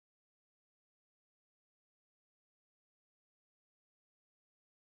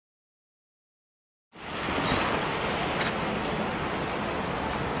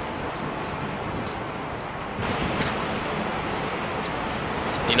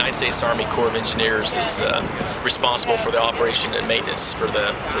United States Army Corps of Engineers is responsible for the operation and maintenance for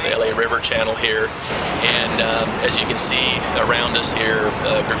the LA River channel here. And as you can see around us here,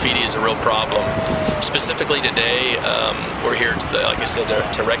 graffiti is a real problem. Specifically today, we're here, like I said,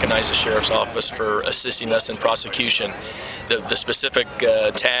 to recognize the Sheriff's Office for assisting us in prosecution. The specific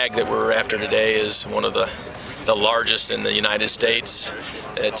tag that we're after today is one of the largest in the United States.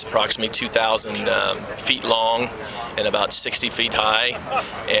 It's approximately 2,000 feet long and about 60 feet high.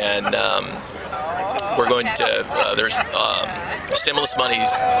 And we're going to, there's stimulus monies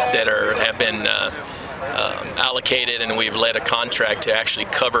that have been allocated, and we've led a contract to actually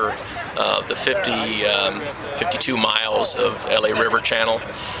cover the 52 miles of LA River Channel.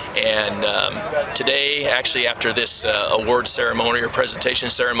 And today, actually, after this award ceremony or presentation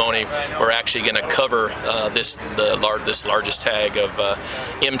ceremony, we're actually going to cover this largest tag of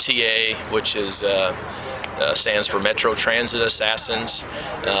MTA, which is stands for Metro Transit Assassins.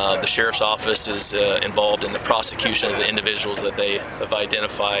 The Sheriff's Office is involved in the prosecution of the individuals that they have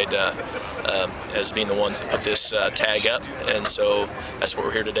identified as being the ones that put this tag up, and so that's what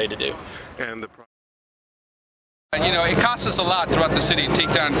we're here today to do. You know, it costs us a lot throughout the city to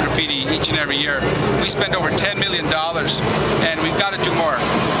take down graffiti each and every year. We spend over $10 million, and we've got to do more.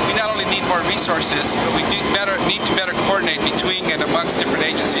 We not only need more resources, but we need to better coordinate between and amongst different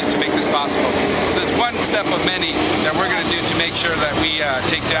agencies to make this possible. So it's one step of many that we're going to do to make sure that we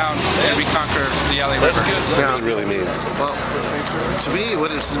take down and reconquer the LA River. What does it really mean? Well, to me,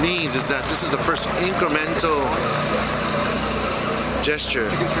 what this means is that this is the first incremental gesture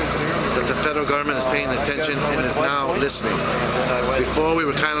that the federal government is paying attention and is now listening. Before, we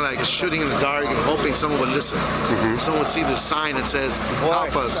were kind of like shooting in the dark and hoping someone would listen. Someone would see the sign that says,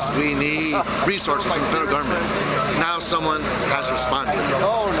 help us, we need resources from the federal government. Now someone has responded.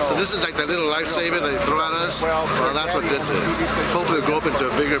 So this is like that little lifesaver that they throw at us. Well, that's what this is. Hopefully it'll grow up into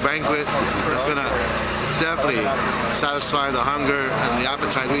a bigger banquet that's going to definitely satisfy the hunger and the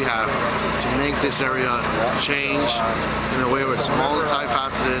appetite we have to make this area change in a way where it's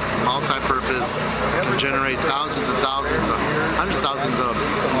multifaceted, multi-purpose, and generate thousands and thousands, hundreds of thousands of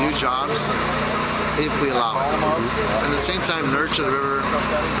new jobs if we allow it. And at the same time, nurture the river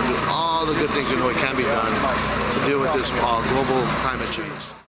and do all the good things we know it can be done to deal with this global climate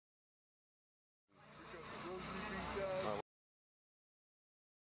change.